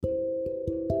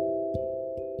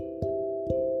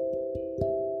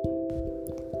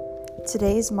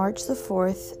Today is March the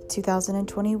 4th,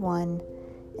 2021,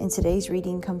 and today's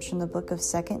reading comes from the book of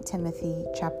 2 Timothy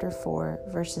chapter 4,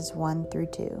 verses 1 through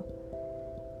 2.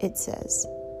 It says,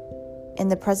 "In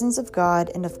the presence of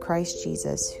God and of Christ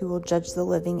Jesus, who will judge the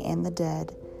living and the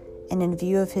dead, and in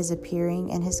view of his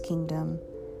appearing and his kingdom,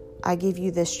 I give you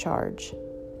this charge.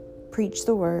 Preach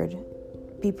the word,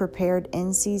 be prepared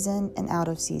in season and out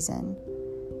of season.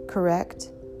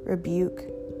 Correct, rebuke,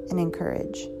 and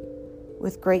encourage,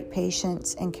 with great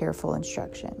patience and careful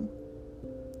instruction."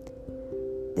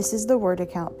 This is the word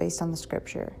account based on the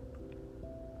scripture.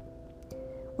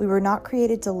 We were not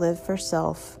created to live for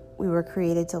self, we were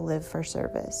created to live for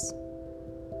service.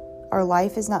 Our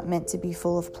life is not meant to be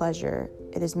full of pleasure,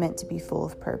 it is meant to be full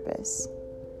of purpose.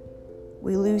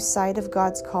 We lose sight of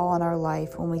God's call on our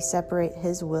life when we separate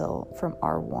His will from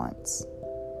our wants,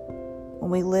 when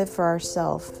we live for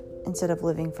ourselves instead of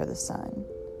living for the Son.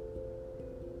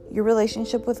 Your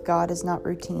relationship with God is not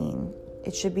routine.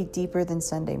 It should be deeper than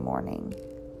Sunday morning.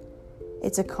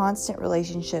 It's a constant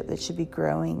relationship that should be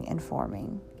growing and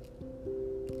forming.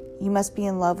 You must be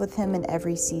in love with Him in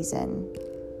every season,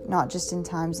 not just in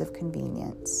times of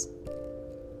convenience.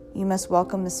 You must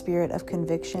welcome the spirit of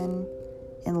conviction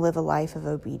and live a life of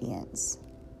obedience.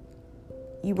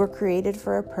 You were created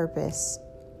for a purpose.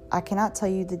 I cannot tell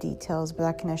you the details, but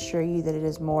I can assure you that it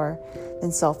is more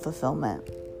than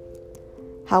self-fulfillment.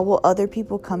 How will other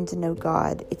people come to know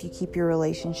God if you keep your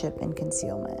relationship in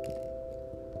concealment?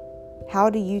 How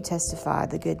do you testify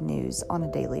the good news on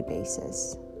a daily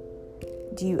basis?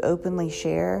 Do you openly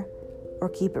share or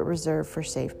keep it reserved for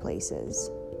safe places?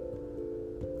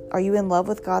 Are you in love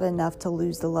with God enough to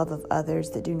lose the love of others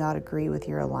that do not agree with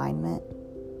your alignment?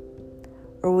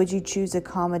 Or would you choose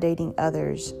accommodating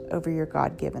others over your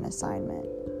God-given assignment?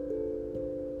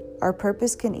 Our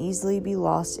purpose can easily be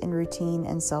lost in routine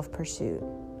and self-pursuit.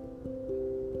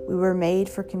 We were made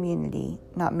for community,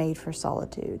 not made for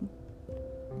solitude.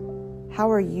 How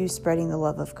are you spreading the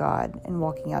love of God and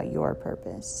walking out your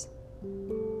purpose?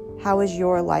 How is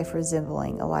your life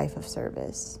resembling a life of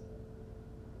service?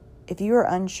 If you are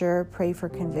unsure, pray for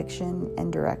conviction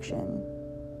and direction.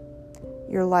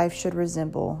 Your life should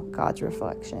resemble God's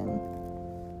reflection.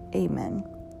 Amen.